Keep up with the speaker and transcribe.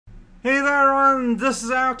Hey there everyone, this is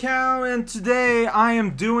owlcow, and today I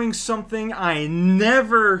am doing something I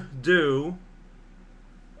never do.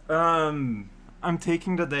 I'm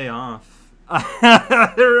taking the day off.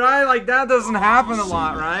 Right? Like, that doesn't happen a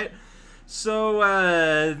lot, right? So,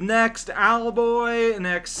 next owlboy,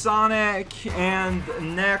 next Sonic, and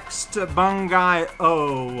next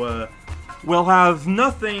bangai-o will have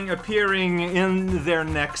nothing appearing in their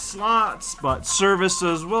next slots, but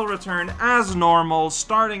services will return as normal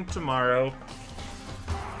starting tomorrow.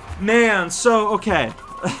 Man, so, okay.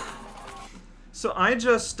 So I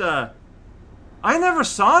just, I never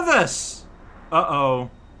saw this! Uh-oh.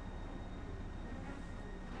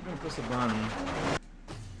 I'm gonna press a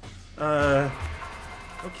button.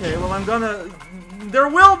 Okay, well there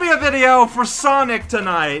will be a video for Sonic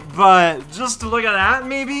tonight, but just to look at that,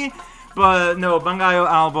 maybe? But no, bangai-o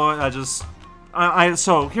owlboy,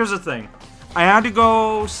 so here's the thing. I had to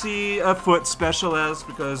go see a foot specialist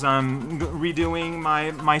because I'm redoing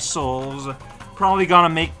my soles. Probably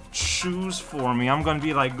gonna make shoes for me. I'm gonna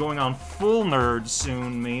be like going on full nerd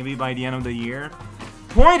soon, maybe by the end of the year.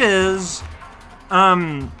 Point is,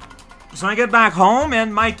 so I get back home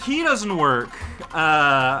and my key doesn't work.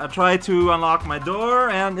 I try to unlock my door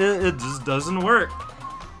and it just doesn't work.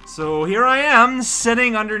 So here I am,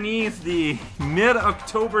 sitting underneath the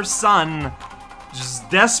mid-October sun, just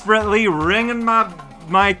desperately ringing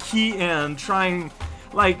my key in, trying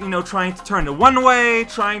to turn it one way,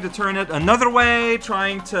 trying to turn it another way,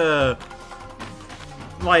 trying to,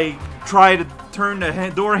 try to turn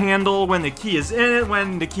the door handle when the key is in it,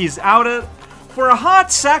 when the key's out it. For a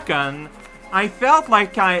hot second, I felt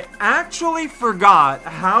like I actually forgot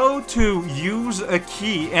how to use a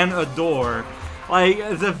key in a door. Like,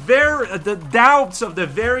 the doubts of the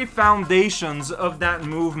very foundations of that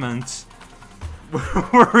movement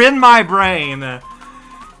were in my brain. And,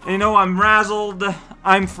 you know, I'm razzled,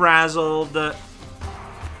 I'm frazzled.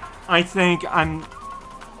 I think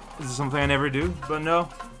this is something I never do, but no,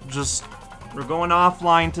 we're going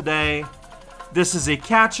offline today. This is a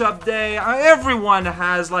catch-up day. Everyone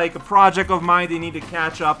has, like, a project of mine they need to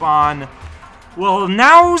catch up on. Well,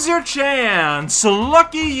 now's your chance!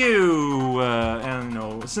 Lucky you! And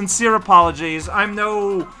no, sincere apologies. I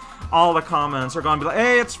know all the comments are gonna be like,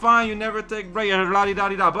 hey, it's fine, you never take break,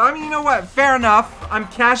 la-di-da-di-da. But I mean, you know what? Fair enough. I'm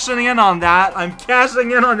cashing in on that. I'm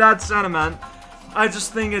cashing in on that sentiment. I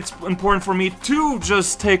just think it's important for me to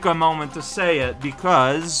just take a moment to say it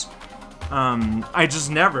because, I just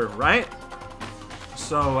never, right?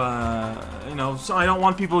 So, you know, so I don't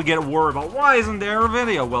want people to get worried about why isn't there a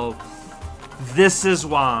video? Well, this is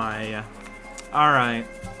why. Alright.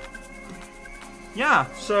 Yeah,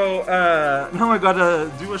 so, now I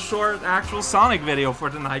gotta do a short actual Sonic video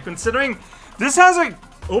for tonight, considering this has a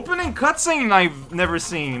opening cutscene I've never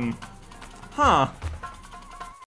seen. Huh.